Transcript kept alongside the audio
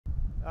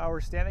We're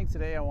standing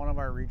today on one of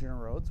our regional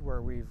roads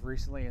where we've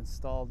recently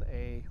installed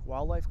a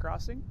wildlife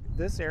crossing.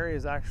 This area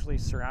is actually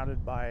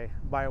surrounded by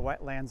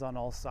wetlands on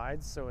all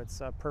sides, so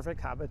it's a perfect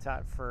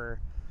habitat for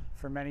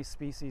many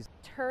species.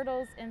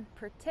 Turtles in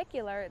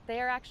particular, they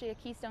are actually a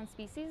keystone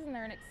species and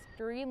they're an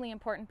extremely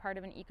important part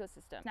of an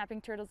ecosystem.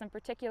 Snapping turtles in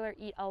particular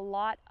eat a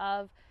lot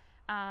of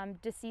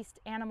deceased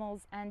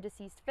animals and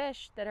deceased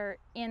fish that are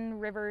in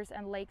rivers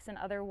and lakes and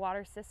other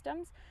water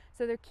systems.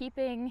 So they're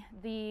keeping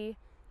the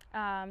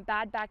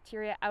bad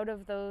bacteria out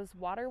of those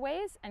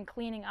waterways and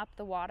cleaning up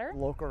the water.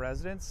 Local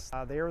residents,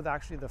 they were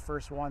actually the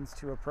first ones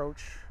to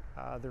approach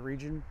the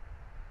region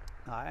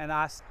and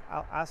ask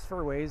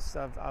for ways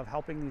of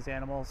helping these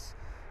animals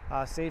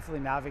safely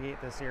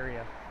navigate this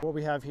area. What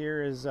we have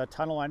here is a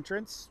tunnel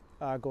entrance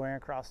going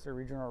across the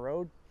regional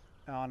road.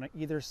 On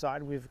either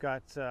side we've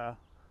got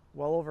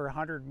well over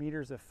 100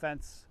 meters of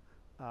fence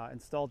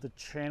installed to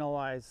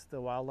channelize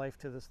the wildlife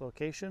to this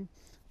location.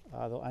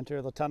 They'll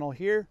enter the tunnel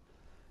here.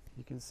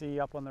 You can see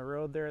up on the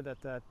road there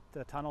that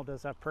the tunnel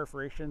does have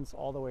perforations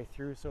all the way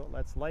through, so it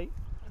lets light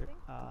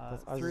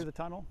through the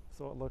tunnel,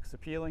 so it looks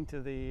appealing to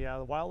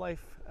the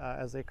wildlife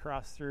as they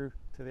cross through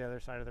to the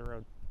other side of the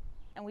road.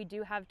 And we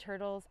do have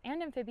turtles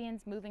and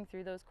amphibians moving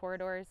through those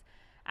corridors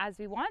as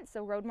we want,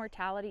 so road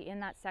mortality in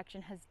that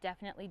section has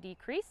definitely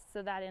decreased,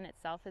 so that in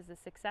itself is a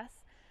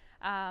success.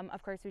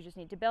 Of course, we just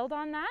need to build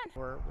on that.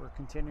 We're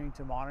continuing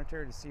to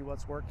monitor to see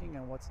what's working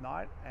and what's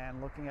not,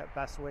 and looking at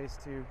best ways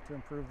to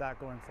improve that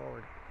going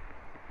forward.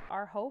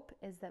 Our hope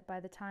is that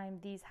by the time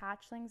these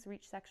hatchlings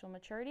reach sexual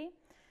maturity,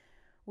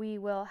 we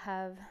will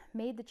have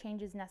made the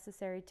changes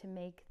necessary to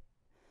make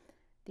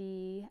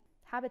the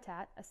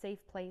habitat a safe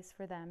place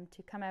for them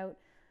to come out,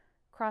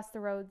 cross the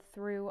road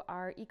through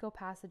our eco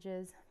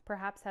passages,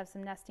 perhaps have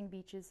some nesting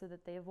beaches so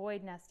that they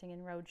avoid nesting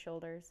in road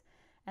shoulders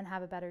and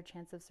have a better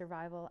chance of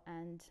survival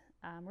and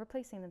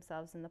replacing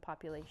themselves in the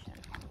population.